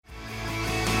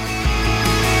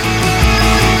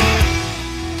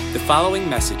following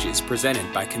message is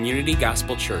presented by Community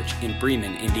Gospel Church in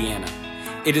Bremen, Indiana.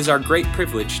 It is our great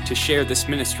privilege to share this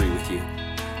ministry with you.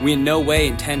 We in no way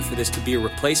intend for this to be a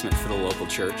replacement for the local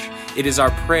church. It is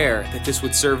our prayer that this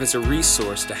would serve as a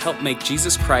resource to help make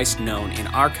Jesus Christ known in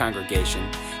our congregation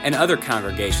and other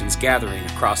congregations gathering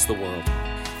across the world.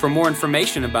 For more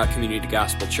information about Community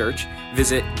Gospel Church,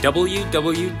 visit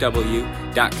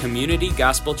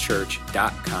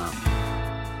www.communitygospelchurch.com.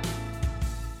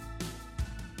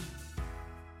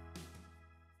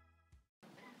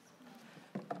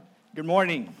 Good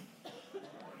morning.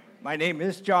 My name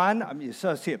is John. I'm the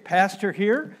associate pastor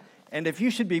here. And if you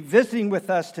should be visiting with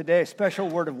us today, a special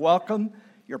word of welcome.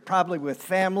 You're probably with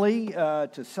family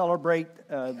to celebrate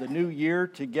the new year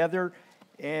together.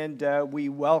 And we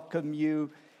welcome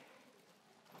you.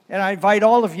 And I invite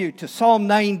all of you to Psalm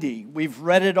 90. We've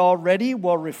read it already.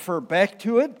 We'll refer back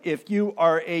to it. If you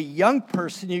are a young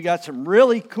person, you got some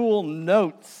really cool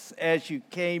notes as you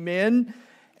came in.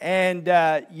 And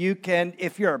you can,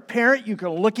 if you're a parent, you can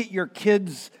look at your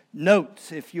kids'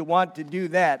 notes if you want to do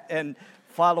that and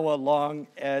follow along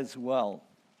as well.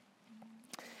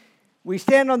 We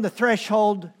stand on the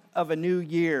threshold of a new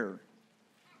year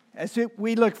as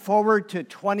we look forward to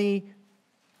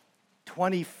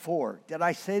 2024. Did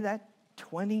I say that?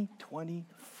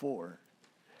 2024.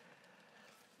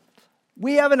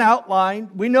 We have an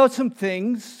outline. We know some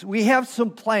things. We have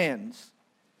some plans.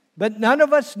 But none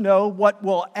of us know what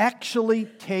will actually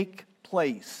take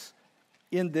place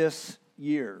in this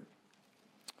year.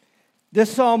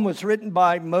 This psalm was written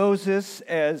by Moses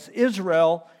as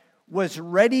Israel was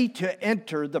ready to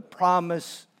enter the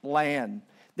promised land.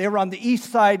 They were on the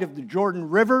east side of the Jordan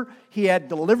River. He had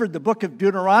delivered the book of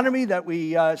Deuteronomy that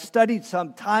we studied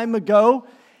some time ago.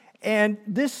 And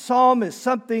this psalm is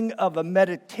something of a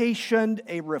meditation,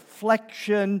 a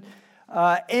reflection,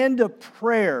 and a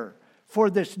prayer for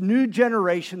this new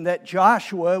generation that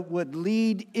Joshua would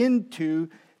lead into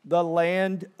the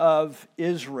land of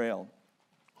Israel.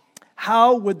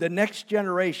 How would the next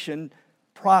generation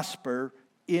prosper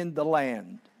in the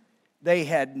land? They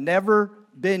had never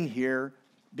been here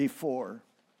before.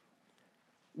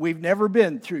 We've never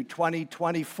been through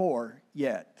 2024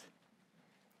 yet.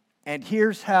 And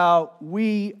here's how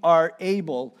we are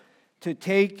able to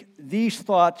take these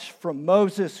thoughts from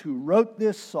Moses, who wrote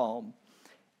this psalm,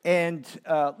 and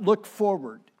look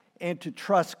forward and to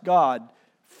trust God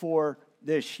for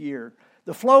this year.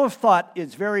 The flow of thought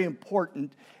is very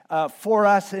important for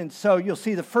us, and so you'll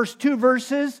see the first two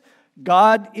verses.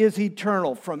 God is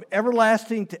eternal. From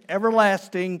everlasting to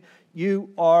everlasting, you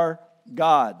are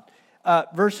God.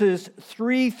 Verses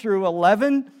 3 through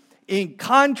 11, in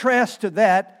contrast to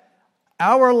that,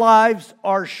 our lives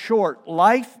are short.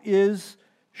 Life is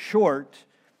short.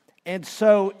 And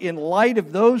so, in light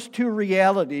of those two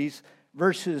realities,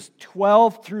 verses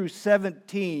 12 through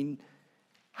 17,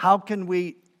 how can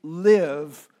we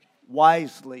live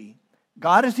wisely?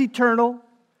 God is eternal.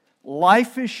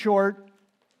 Life is short.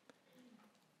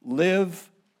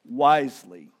 Live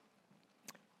wisely.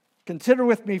 Consider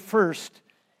with me first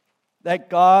that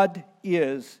God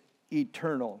is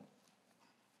eternal.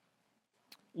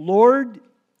 Lord,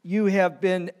 you have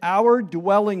been our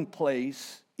dwelling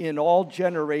place in all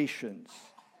generations.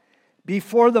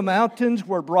 Before the mountains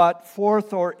were brought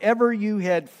forth, or ever you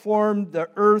had formed the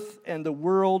earth and the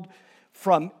world,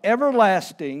 from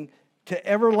everlasting to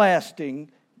everlasting,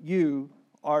 you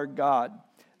are God.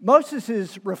 Moses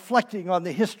is reflecting on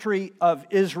the history of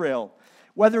Israel.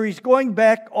 Whether he's going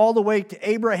back all the way to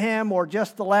Abraham or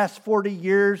just the last 40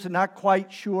 years, I'm not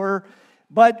quite sure.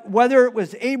 But whether it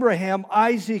was Abraham,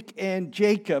 Isaac, and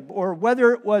Jacob, or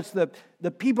whether it was the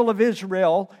people of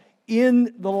Israel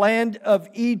in the land of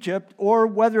Egypt, or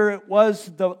whether it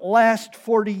was the last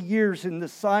 40 years in the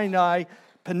Sinai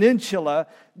Peninsula,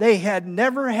 they had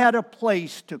never had a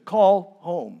place to call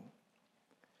home.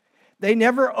 They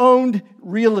never owned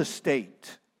real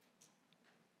estate.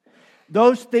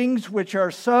 Those things which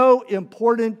are so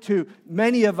important to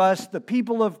many of us, the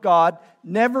people of God,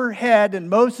 never had, and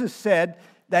Moses said,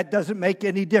 that doesn't make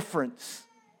any difference.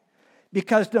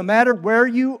 Because no matter where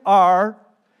you are,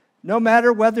 no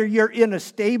matter whether you're in a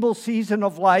stable season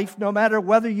of life, no matter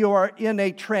whether you are in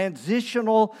a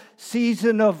transitional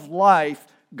season of life,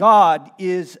 God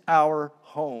is our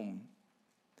home.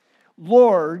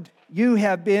 Lord, you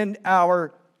have been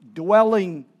our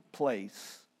dwelling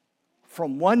place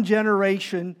from one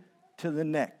generation to the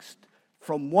next,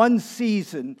 from one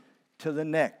season to the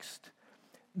next.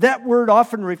 That word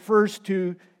often refers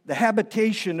to the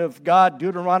habitation of God.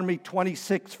 Deuteronomy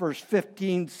 26, verse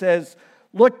 15 says,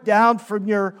 "Look down from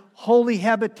your holy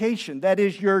habitation," that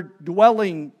is your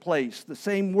dwelling place, the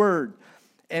same word,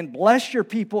 and bless your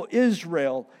people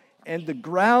Israel and the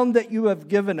ground that you have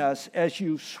given us as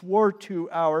you swore to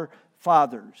our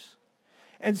fathers.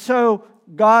 And so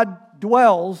God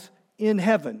dwells in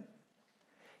heaven.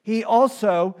 He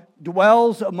also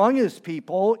dwells among his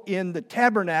people in the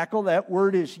tabernacle. That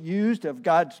word is used of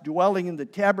God's dwelling in the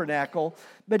tabernacle.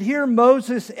 But here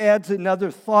Moses adds another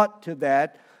thought to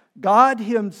that. God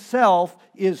himself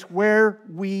is where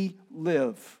we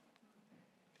live.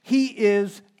 He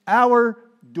is our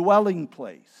dwelling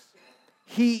place.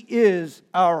 He is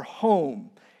our home.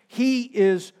 He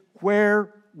is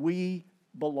where we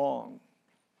belong.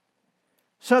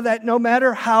 So that no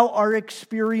matter how our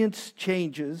experience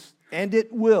changes, and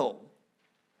it will,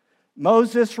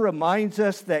 Moses reminds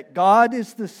us that God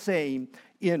is the same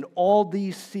in all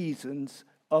these seasons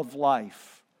of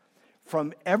life.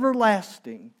 From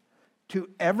everlasting to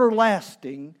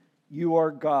everlasting, you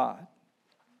are God.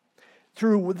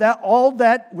 Through that, all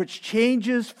that which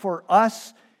changes for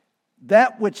us,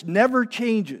 that which never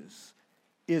changes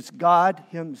is God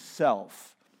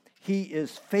himself. He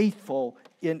is faithful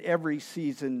in every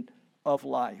season of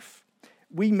life.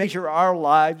 We measure our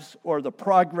lives or the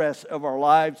progress of our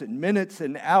lives in minutes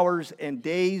and hours and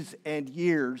days and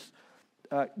years.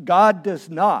 God does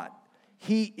not.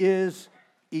 He is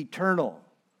eternal.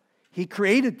 He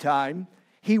created time.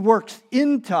 He works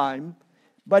in time,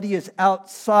 but he is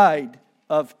outside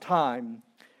of time.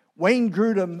 Wayne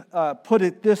Grudem put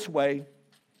it this way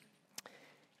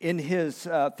in his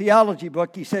theology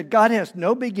book. He said, God has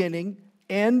no beginning,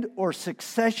 end, or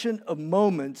succession of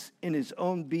moments in his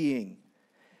own being.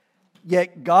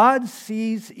 Yet God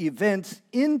sees events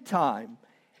in time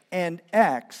and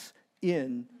acts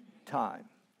in time.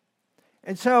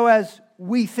 And so as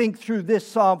we think through this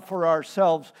psalm for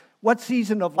ourselves, what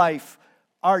season of life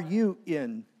are you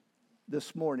in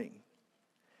this morning?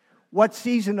 What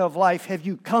season of life have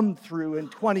you come through in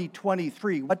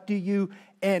 2023? What do you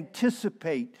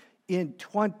anticipate in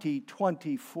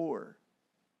 2024?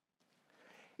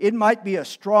 It might be a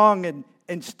strong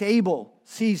and stable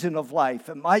season of life.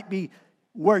 It might be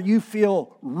where you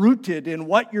feel rooted in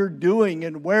what you're doing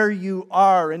and where you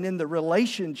are and in the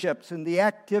relationships and the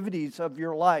activities of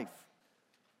your life.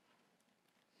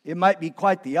 It might be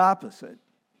quite the opposite.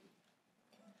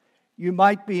 You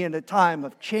might be in a time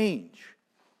of change,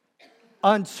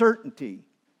 uncertainty,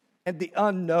 and the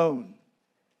unknown.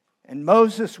 And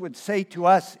Moses would say to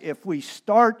us, if we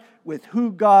start with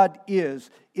who God is,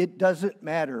 it doesn't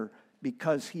matter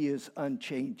because he is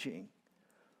unchanging.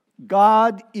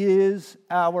 God is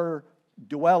our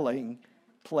dwelling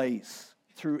place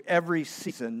through every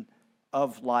season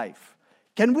of life.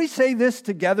 Can we say this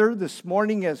together this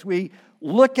morning as we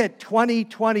look at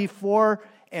 2024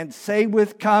 and say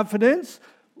with confidence,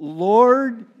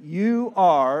 Lord, you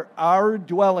are our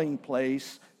dwelling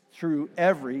place through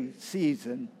every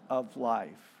season of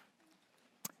life.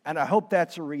 And I hope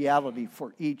that's a reality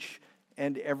for each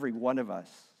and every one of us.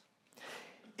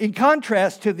 In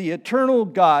contrast to the eternal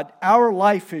God, our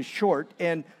life is short,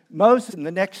 and Moses, in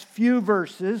the next few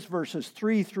verses, verses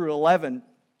 3 through 11,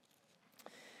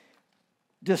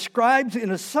 describes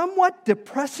in a somewhat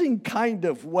depressing kind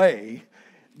of way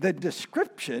the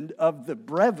description of the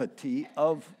brevity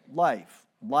of life.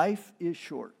 Life is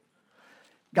short.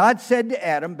 God said to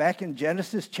Adam back in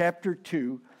Genesis chapter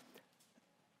 2,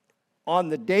 on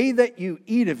the day that you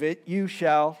eat of it, you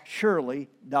shall surely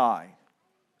die.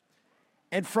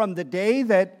 And from the day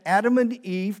that Adam and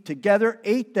Eve together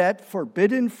ate that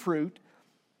forbidden fruit,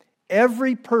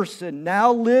 every person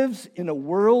now lives in a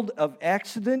world of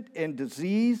accident and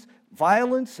disease,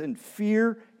 violence and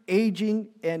fear, aging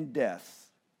and death.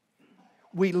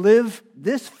 We live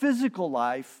this physical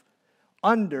life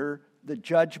under the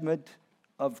judgment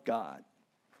of God.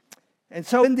 And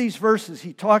so in these verses,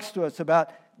 he talks to us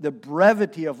about the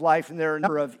brevity of life, and there are a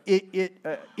number of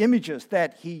images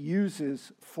that he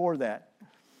uses for that.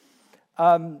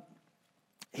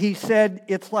 He said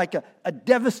it's like a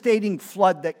devastating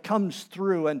flood that comes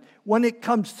through, and when it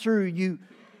comes through, you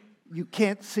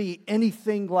can't see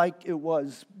anything like it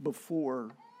was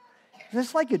before.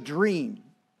 It's like a dream.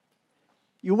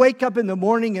 You wake up in the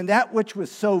morning, and that which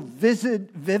was so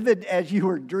vivid as you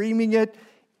were dreaming it,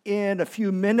 in a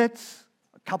few minutes,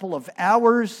 a couple of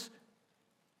hours,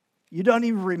 you don't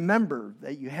even remember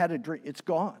that you had a dream. It's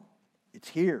gone. It's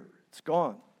here. It's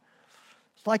gone.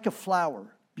 It's like a flower,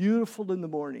 beautiful in the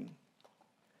morning,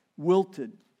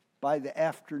 wilted by the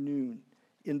afternoon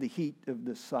in the heat of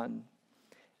the sun.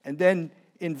 And then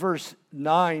in verse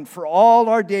 9, for all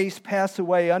our days pass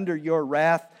away under your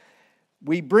wrath.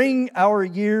 We bring our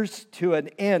years to an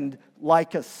end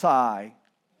like a sigh.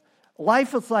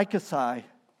 Life is like a sigh.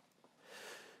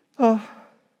 Oh,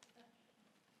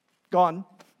 Gone.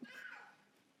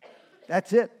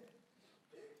 That's it.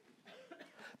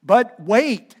 But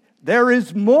wait, there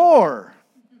is more.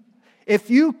 If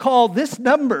you call this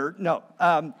number,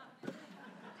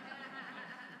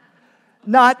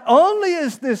 not only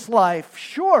is this life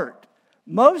short,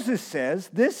 Moses says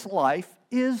this life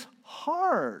is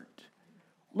hard.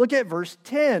 Look at verse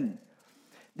 10.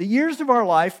 The years of our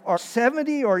life are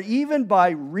 70, or even by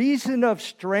reason of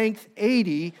strength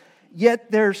 80, yet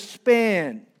their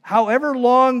span, however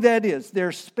long that is,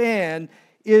 their span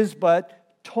is but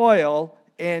toil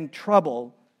and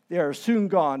trouble. They are soon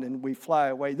gone and we fly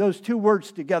away. Those two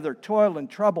words together, toil and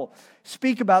trouble,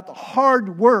 speak about the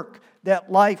hard work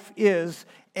that life is,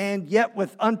 and yet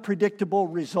with unpredictable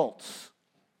results.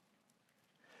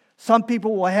 Some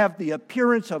people will have the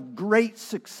appearance of great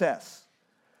success.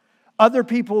 Other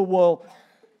people will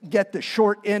get the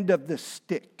short end of the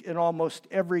stick in almost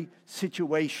every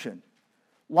situation.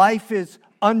 Life is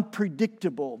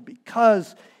unpredictable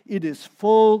because it is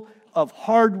full of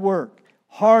hard work,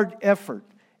 hard effort,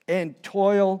 and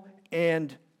toil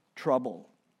and trouble.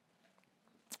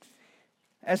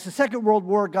 As the Second World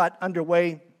War got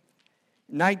underway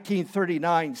in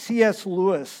 1939, C.S.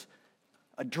 Lewis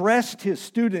addressed his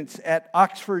students at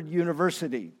Oxford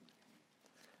University.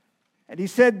 And he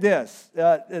said this,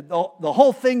 the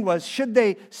whole thing was, should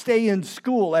they stay in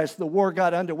school as the war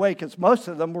got underway? Because most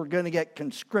of them were going to get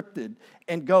conscripted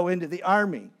and go into the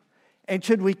army. And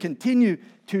should we continue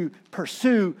to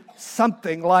pursue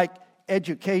something like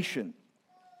education?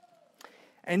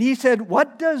 And he said,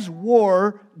 what does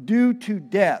war do to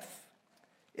death?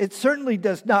 It certainly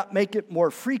does not make it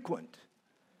more frequent.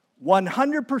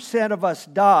 100% of us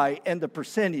die, and the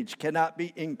percentage cannot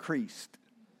be increased.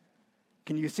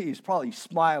 Can you see? He's probably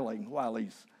smiling while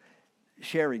he's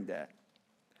sharing that.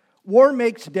 War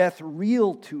makes death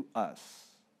real to us.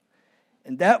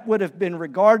 And that would have been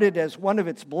regarded as one of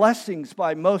its blessings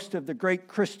by most of the great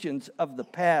Christians of the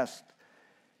past.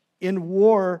 In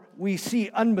war, we see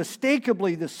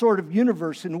unmistakably the sort of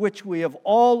universe in which we have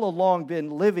all along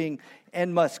been living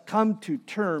and must come to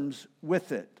terms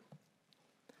with it.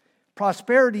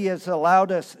 Prosperity has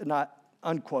allowed us,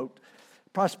 unquote,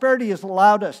 prosperity has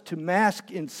allowed us to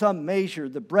mask in some measure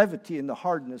the brevity and the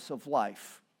hardness of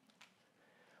life.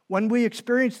 When we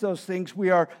experience those things, we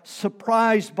are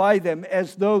surprised by them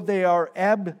as though they are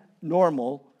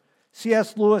abnormal.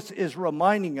 C.S. Lewis is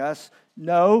reminding us,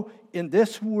 no, in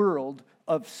this world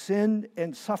of sin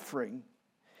and suffering,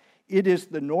 it is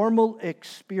the normal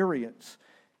experience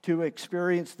to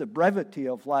experience the brevity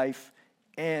of life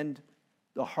and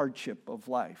the hardship of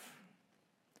life.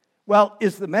 Well,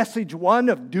 is the message one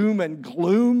of doom and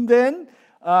gloom then?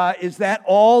 Is that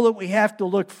all that we have to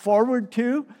look forward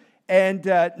to? And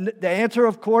the answer,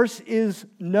 of course, is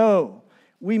no.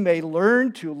 We may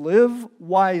learn to live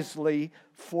wisely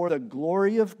for the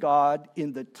glory of God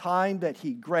in the time that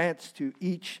He grants to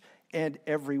each and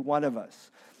every one of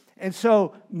us. And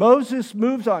so Moses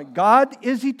moves on. God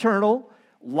is eternal.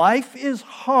 Life is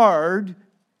hard.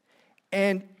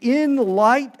 And in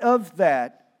light of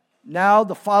that, now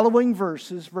the following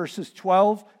verses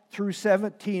 12 through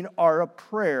 17, are a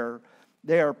prayer.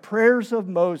 They are prayers of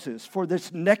Moses for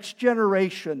this next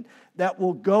generation that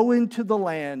will go into the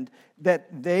land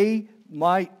that they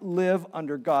might live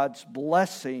under God's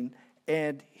blessing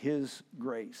and His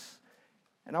grace.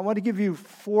 And I want to give you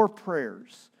 4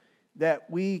 prayers that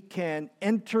we can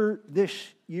enter this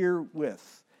year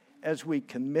with as we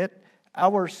commit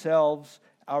ourselves,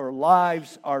 our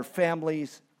lives, our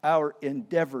families, our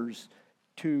endeavors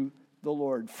to the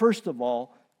Lord. First of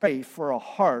all, pray for a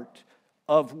heart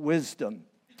of wisdom.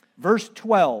 Verse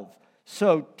 12,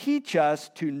 so teach us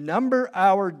to number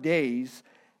our days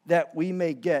that we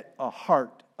may get a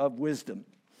heart of wisdom.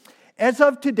 As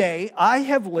of today, I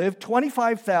have lived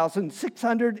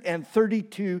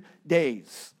 25,632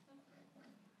 days.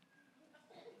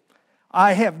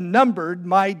 I have numbered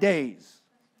my days.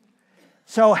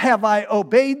 So have I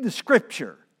obeyed the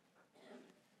Scripture?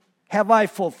 Have I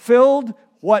fulfilled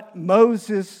what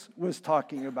Moses was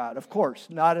talking about? Of course,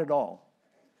 not at all.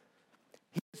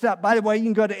 By the way, you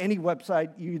can go to any website,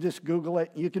 you just Google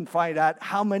it, you can find out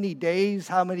how many days,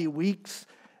 how many weeks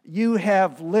you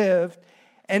have lived,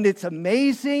 and it's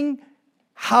amazing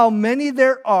how many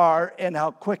there are and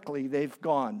how quickly they've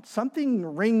gone.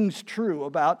 Something rings true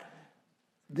about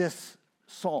this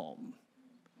psalm.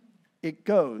 It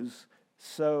goes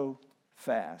so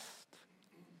fast.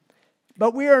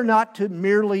 But we are not to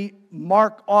merely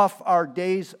mark off our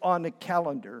days on a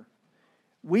calendar.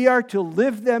 We are to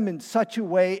live them in such a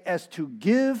way as to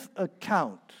give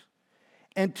account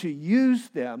and to use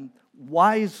them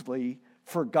wisely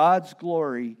for God's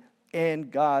glory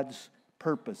and God's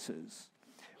purposes.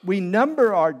 We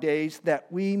number our days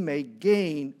that we may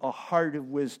gain a heart of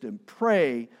wisdom.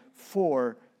 Pray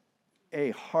for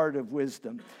a heart of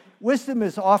wisdom. Wisdom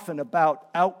is often about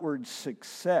outward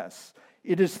success.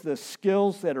 It is the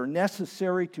skills that are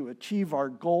necessary to achieve our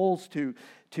goals, to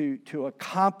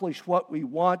accomplish what we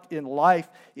want in life.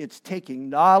 It's taking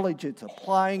knowledge, it's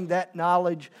applying that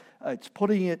knowledge, it's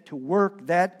putting it to work.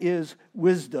 That is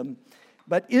wisdom.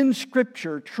 But in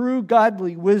Scripture, true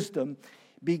godly wisdom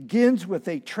begins with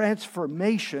a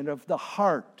transformation of the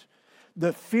heart.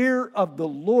 The fear of the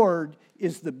Lord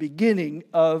is the beginning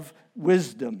of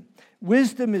wisdom.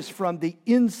 Wisdom is from the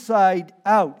inside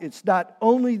out. It's not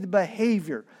only the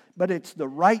behavior, but it's the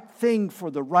right thing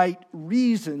for the right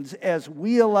reasons as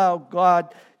we allow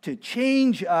God to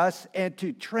change us and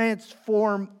to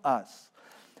transform us.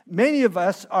 Many of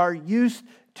us are used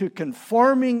to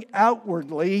conforming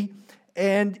outwardly,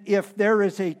 and if there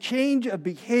is a change of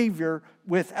behavior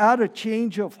without a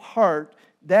change of heart,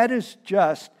 that is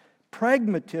just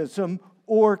pragmatism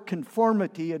or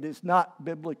conformity. It is not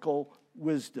biblical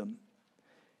wisdom.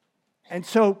 And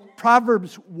so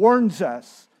Proverbs warns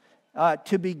us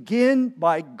to begin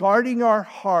by guarding our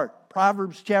heart.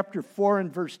 Proverbs chapter 4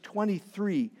 and verse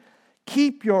 23.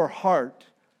 Keep your heart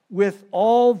with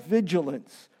all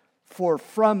vigilance, for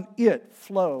from it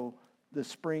flow the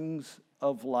springs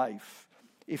of life.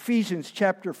 Ephesians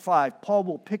chapter 5, Paul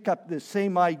will pick up this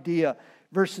same idea,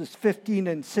 verses 15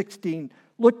 and 16.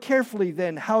 Look carefully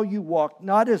then how you walk,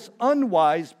 not as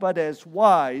unwise, but as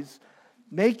wise,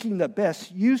 making the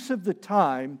best use of the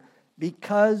time,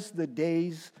 because the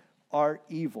days are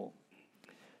evil.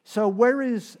 So where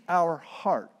is our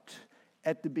heart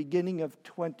at the beginning of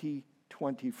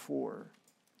 2024?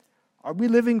 Are we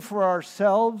living for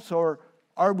ourselves, or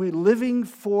are we living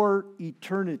for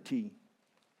eternity?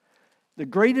 The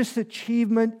greatest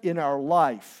achievement in our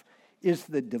life is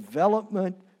the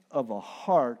development of a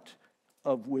heart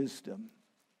of wisdom.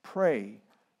 Pray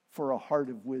for a heart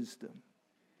of wisdom.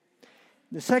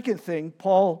 The second thing,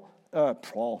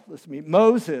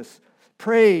 Moses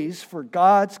prays for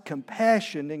God's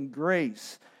compassion and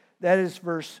grace. That is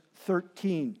verse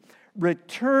 13.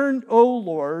 Return, O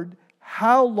Lord,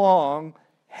 how long?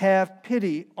 Have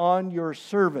pity on your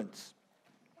servants.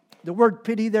 The word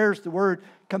pity there is the word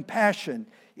compassion.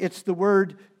 It's the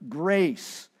word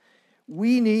grace.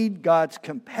 We need God's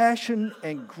compassion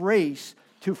and grace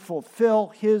to fulfill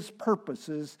His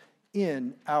purposes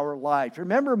in our lives.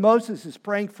 Remember, Moses is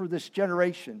praying for this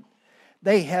generation.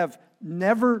 They have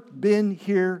never been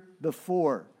here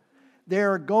before. They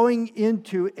are going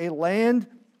into a land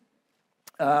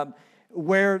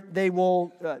where they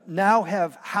will now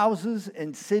have houses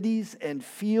and cities and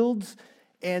fields,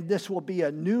 and this will be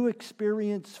a new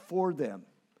experience for them.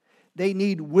 They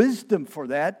need wisdom for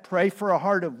that. Pray for a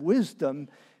heart of wisdom,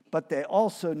 but they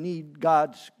also need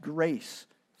God's grace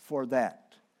for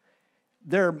that.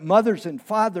 Their mothers and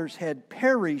fathers had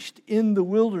perished in the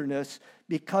wilderness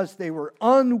because they were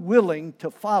unwilling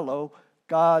to follow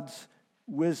God's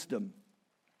wisdom.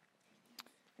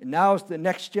 And now as the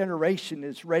next generation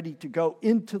is ready to go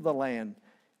into the land,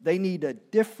 they need a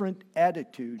different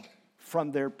attitude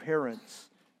from their parents.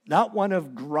 Not one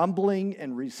of grumbling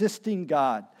and resisting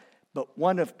God, but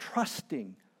one of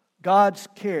trusting God's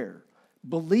care,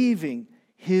 believing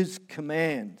His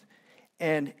command,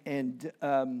 and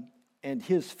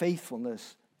His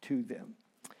faithfulness to them.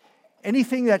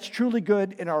 Anything that's truly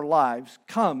good in our lives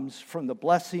comes from the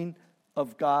blessing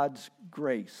of God's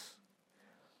grace.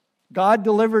 God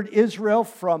delivered Israel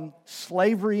from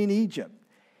slavery in Egypt.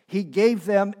 He gave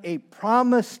them a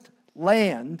promised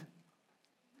land,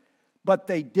 but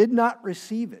they did not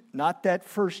receive it, not that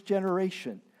first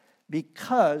generation,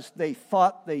 because they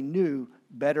thought they knew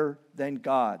better than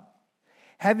God.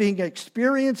 Having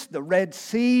experienced the Red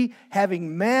Sea,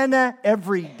 having manna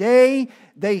every day,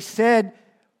 they said,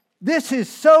 "This is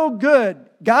so good.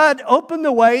 God, open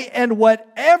the way, and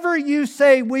whatever you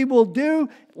say we will do,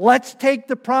 let's take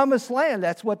the promised land."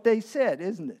 That's what they said,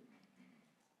 isn't it?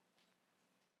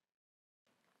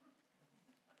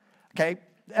 Okay,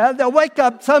 they'll wake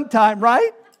up sometime,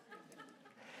 right?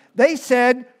 They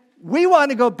said, "We want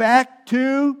to go back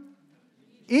to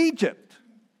Egypt."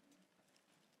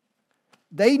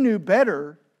 They knew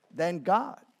better than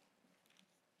God.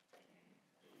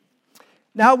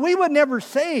 Now, we would never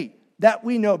say that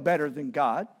we know better than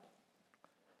God,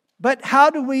 but how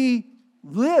do we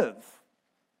live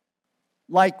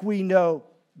like we know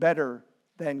better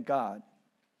than God?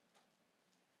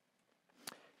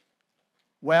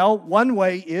 Well, one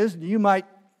way is, you might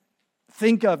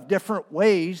think of different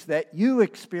ways that you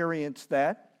experience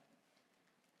that.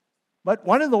 But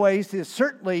one of the ways is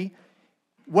certainly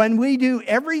when we do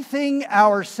everything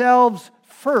ourselves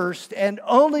first, and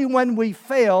only when we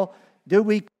fail do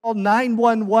we call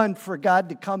 911 for God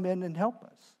to come in and help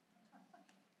us.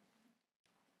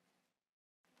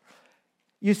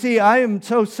 You see, I am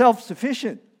so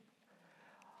self-sufficient.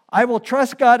 I will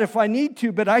trust God if I need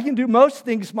to, but I can do most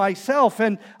things myself.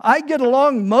 And I get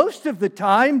along most of the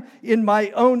time in my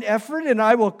own effort, and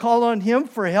I will call on Him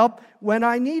for help when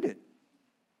I need it.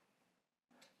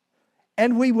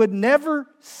 And we would never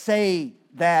say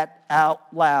that out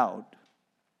loud.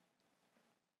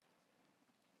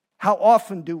 How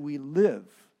often do we live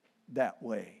that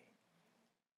way?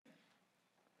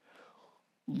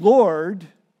 Lord,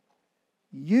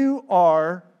 You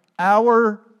are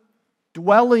our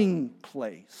dwelling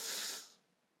place.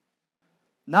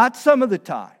 Not some of the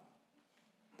time.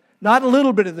 Not a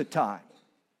little bit of the time.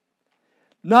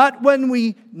 Not when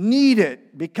we need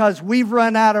it because we've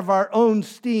run out of our own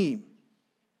steam.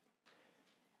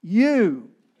 You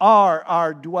are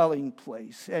our dwelling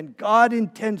place, and God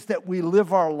intends that we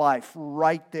live our life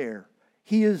right there.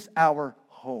 He is our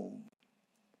home.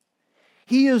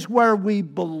 He is where we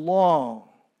belong.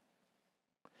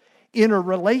 In a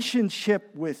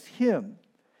relationship with Him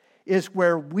is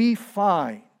where we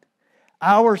find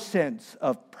our sense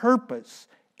of purpose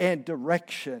and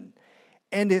direction.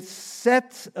 And it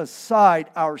sets aside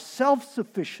our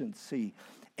self-sufficiency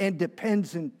and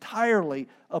depends entirely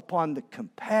upon the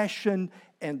compassion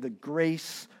and the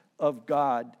grace of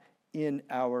God in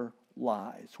our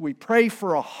lives. We pray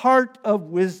for a heart of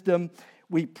wisdom.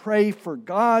 We pray for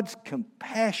God's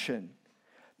compassion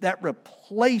that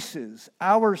replaces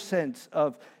our sense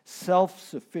of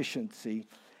self-sufficiency.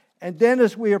 And then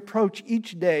as we approach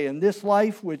each day in this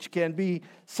life, which can be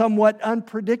somewhat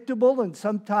unpredictable and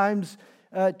sometimes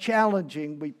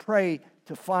challenging, we pray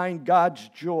to find God's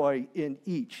joy in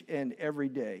each and every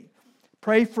day.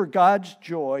 Pray for God's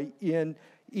joy in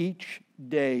each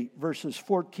day. Verses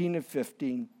 14 and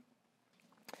 15.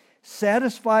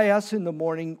 Satisfy us in the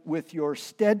morning with your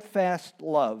steadfast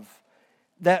love,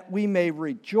 that we may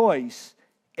rejoice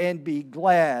and be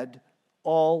glad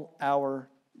all our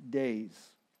days.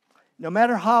 No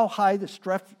matter how high the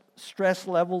stress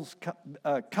levels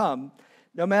come,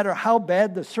 no matter how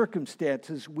bad the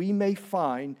circumstances, we may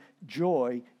find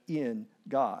joy in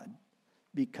God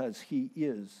because He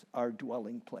is our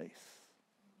dwelling place.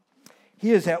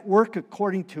 He is at work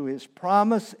according to His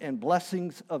promise and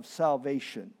blessings of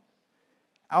salvation.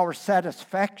 Our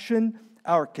satisfaction,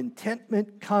 our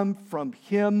contentment come from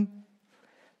Him,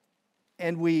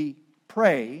 and we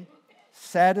pray,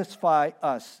 satisfy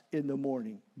us in the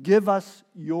morning. Give us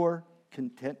your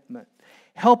contentment.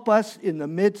 Help us in the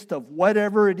midst of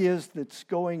whatever it is that's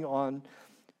going on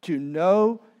to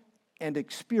know and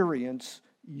experience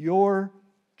your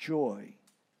joy,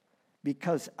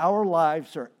 because our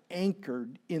lives are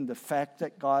anchored in the fact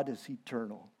that God is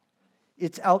eternal.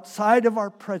 It's outside of our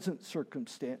present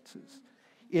circumstances.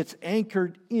 It's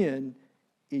anchored in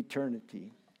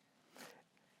eternity.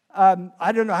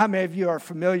 I don't know how many of you are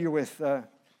familiar with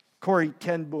Corrie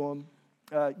ten Boom.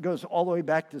 It goes all the way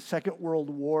back to the Second World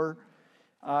War.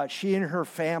 She and her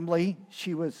family,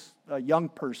 she was a young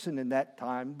person in that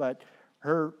time, but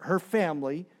her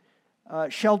family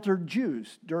sheltered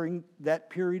Jews during that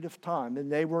period of time.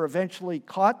 And they were eventually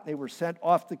caught. They were sent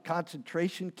off to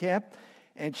concentration camp.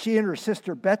 And she and her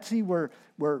sister Betsy were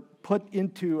put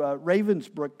into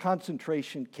Ravensbrück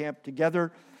concentration camp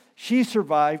together. She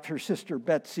survived. Her sister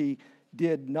Betsy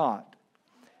did not.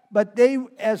 But they,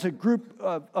 as a group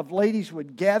of ladies,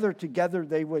 would gather together.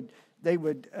 They would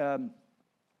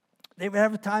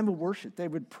have a time of worship. They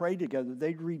would pray together.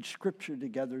 They'd read scripture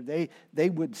together. They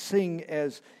would sing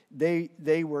as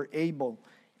they were able.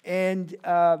 And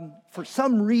for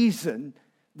some reason,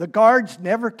 the guards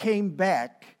never came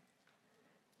back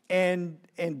and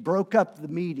broke up the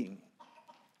meeting.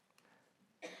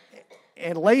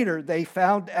 And later they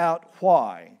found out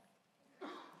why.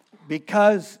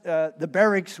 Because the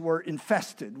barracks were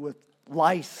infested with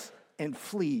lice and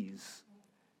fleas.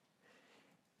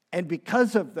 And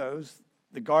because of those,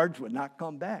 the guards would not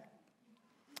come back.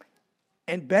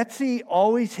 And Betsy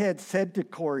always had said to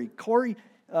Corrie,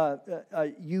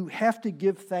 you have to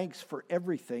give thanks for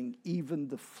everything, even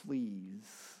the fleas.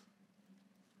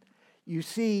 You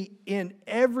see, in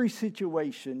every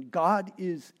situation, God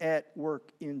is at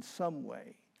work in some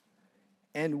way.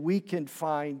 And we can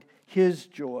find His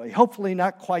joy. Hopefully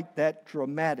not quite that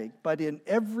dramatic, but in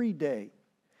every day.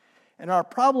 And our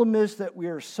problem is that we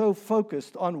are so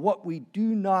focused on what we do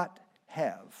not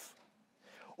have,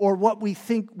 or what we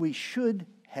think we should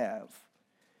have,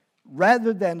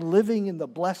 rather than living in the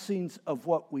blessings of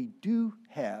what we do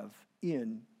have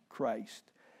in Christ.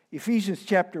 Ephesians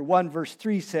chapter 1 verse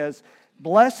 3 says,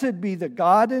 "Blessed be the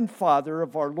God and Father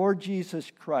of our Lord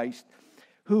Jesus Christ,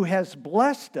 who has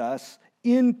blessed us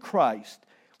in Christ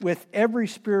with every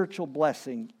spiritual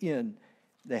blessing in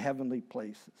the heavenly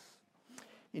places."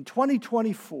 In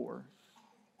 2024,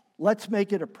 let's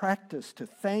make it a practice to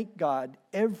thank God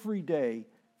every day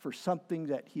for something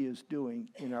that He is doing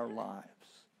in our lives.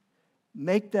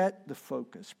 Make that the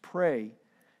focus. Pray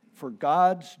for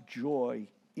God's joy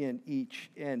in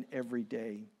each and every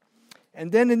day.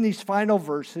 And then in these final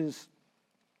verses,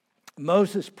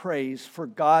 Moses prays for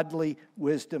godly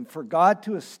wisdom, for God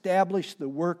to establish the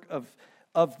work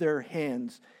of their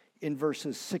hands in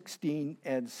verses 16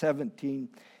 and 17.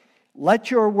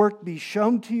 "Let your work be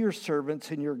shown to your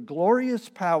servants and your glorious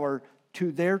power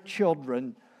to their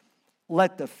children.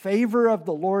 Let the favor of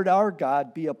the Lord our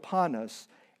God be upon us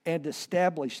and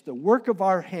establish the work of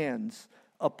our hands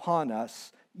upon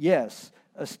us." Yes,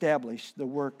 establish the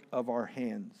work of our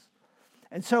hands.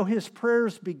 And so his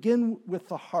prayers begin with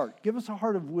the heart. Give us a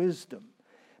heart of wisdom.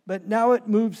 But now it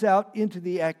moves out into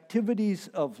the activities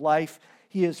of life.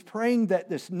 He is praying that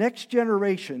this next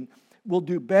generation will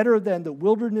do better than the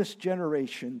wilderness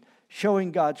generation,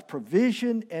 showing God's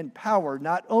provision and power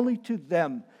not only to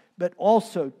them, but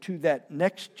also to that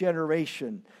next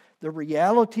generation. The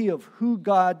reality of who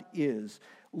God is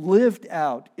lived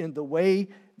out in the way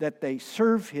that they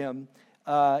serve Him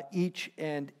each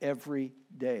and every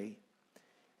day.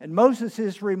 And Moses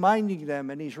is reminding them,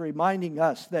 and he's reminding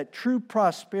us, that true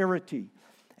prosperity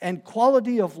and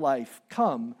quality of life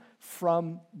come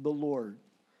from the Lord.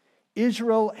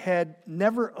 Israel had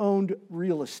never owned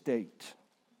real estate.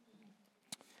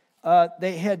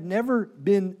 They had never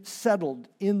been settled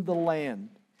in the land.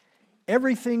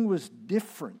 Everything was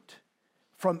different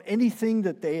from anything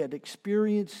that they had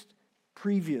experienced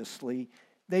previously.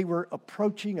 They were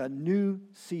approaching a new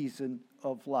season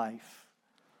of life.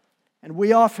 And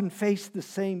we often face the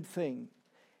same thing.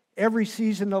 Every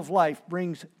season of life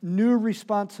brings new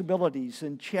responsibilities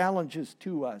and challenges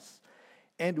to us,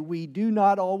 and we do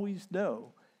not always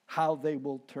know how they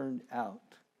will turn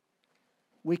out.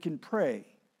 We can pray,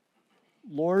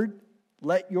 "Lord,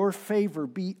 let your favor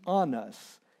be on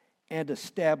us and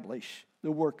establish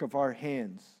the work of our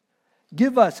hands.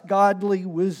 Give us godly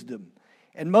wisdom."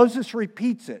 And Moses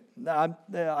repeats it.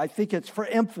 I think it's for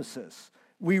emphasis.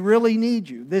 We really need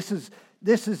you. This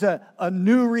is a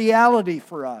new reality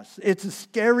for us. It's a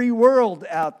scary world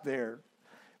out there.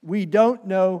 We don't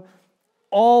know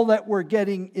all that we're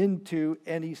getting into.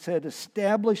 And he said,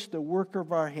 establish the work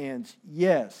of our hands.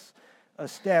 Yes,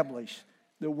 establish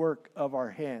the work of our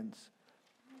hands.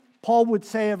 Paul would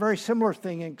say a very similar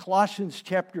thing in Colossians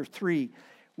chapter 3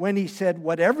 when he said,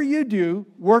 "Whatever you do,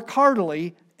 work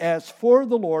heartily as for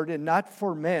the Lord and not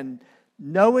for men,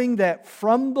 knowing that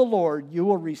from the Lord you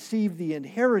will receive the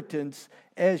inheritance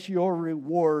as your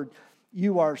reward.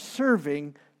 You are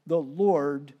serving the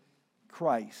Lord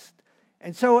Christ."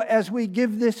 And so as we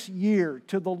give this year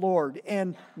to the Lord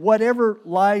and whatever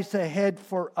lies ahead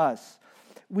for us,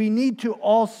 we need to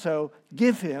also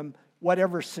give Him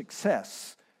whatever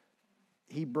success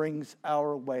He brings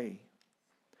our way.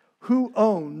 Who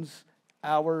owns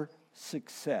our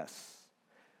success?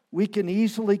 We can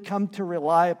easily come to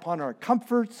rely upon our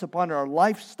comforts, upon our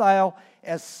lifestyle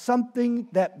as something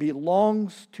that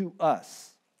belongs to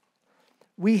us.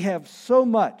 We have so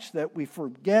much that we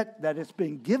forget that it's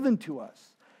been given to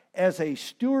us as a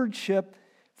stewardship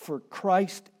for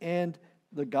Christ and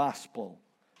the gospel.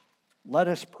 Let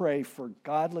us pray for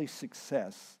godly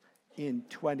success in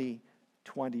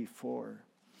 2024.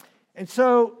 And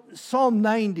so Psalm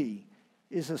 90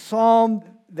 is a psalm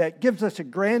that gives us a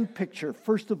grand picture,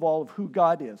 first of all, of who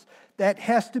God is. That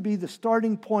has to be the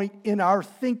starting point in our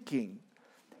thinking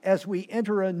as we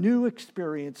enter a new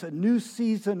experience, a new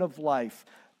season of life,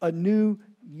 a new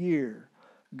year.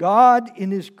 God,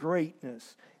 in His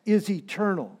greatness, is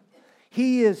eternal.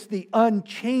 He is the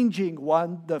unchanging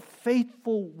one, the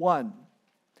faithful one.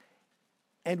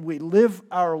 And we live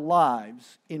our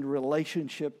lives in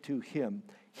relationship to Him.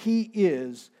 He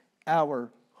is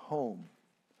our home.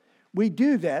 We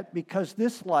do that because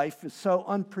this life is so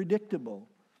unpredictable.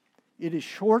 It is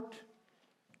short,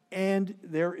 and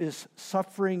there is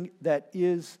suffering that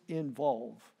is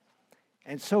involved.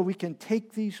 And so we can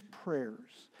take these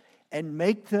prayers and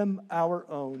make them our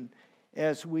own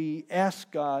as we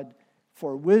ask God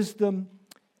for wisdom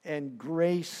and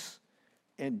grace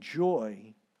and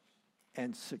joy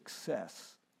and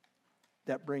success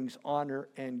that brings honor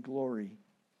and glory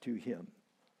to Him.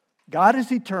 God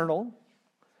is eternal.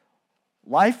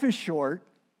 Life is short.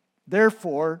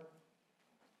 Therefore,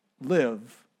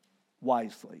 live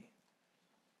wisely.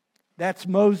 That's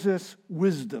Moses'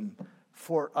 wisdom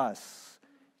for us.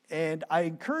 And I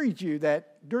encourage you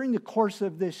that during the course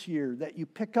of this year that you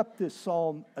pick up this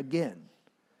psalm again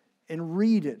and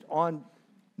read it on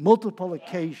multiple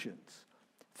occasions.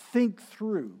 Think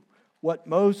through what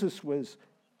Moses was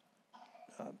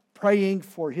praying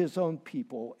for his own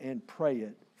people and pray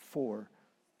it for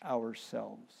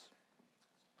ourselves.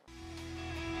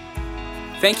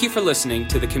 Thank you for listening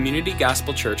to the Community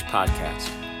Gospel Church podcast.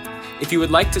 If you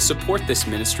would like to support this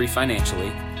ministry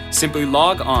financially, simply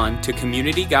log on to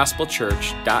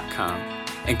communitygospelchurch.com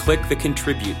and click the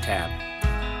Contribute tab.